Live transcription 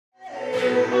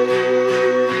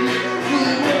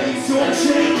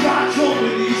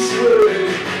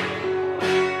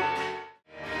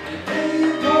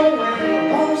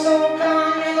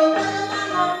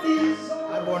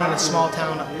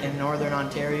town in northern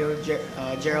Ontario,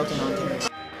 Geraldton, Ontario.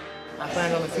 My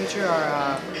plans on the future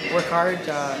are work hard.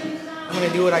 I'm going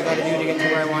to do what I got to do to get to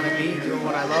where I want to be, doing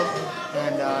what I love.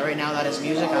 And right now that is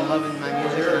music. I'm loving my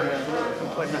music, and I'm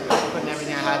putting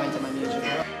everything I have into my music.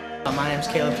 My name is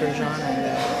Caleb Turgeon,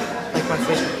 and like my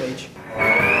Facebook page.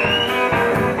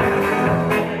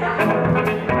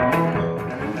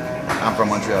 I'm from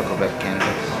Montreal, Quebec, Canada.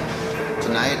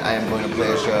 Tonight I am going to play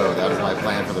a show. That is my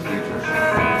plan for the future.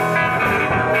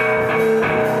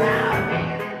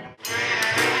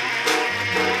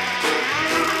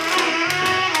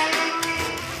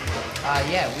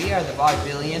 Yeah, we are the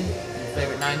Vaudevillian, your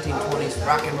favorite 1920s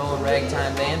rock and roll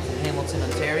ragtime band from Hamilton,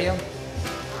 Ontario.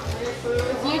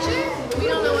 The future? We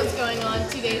don't know what's going on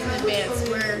 2 days in advance.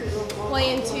 We're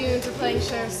playing tunes, we're playing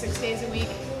shows 6 days a week.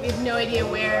 We have no idea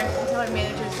where until our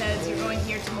manager says you're going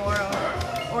here tomorrow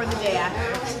or the day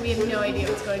after. So we have no idea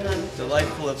what's going on.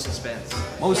 Delightful of suspense.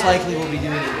 Most likely we'll be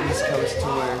doing an East Coast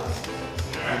tour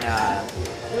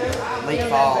in late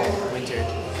fall, winter,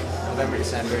 November,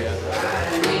 December.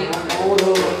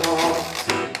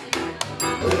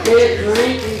 Get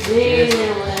drinking,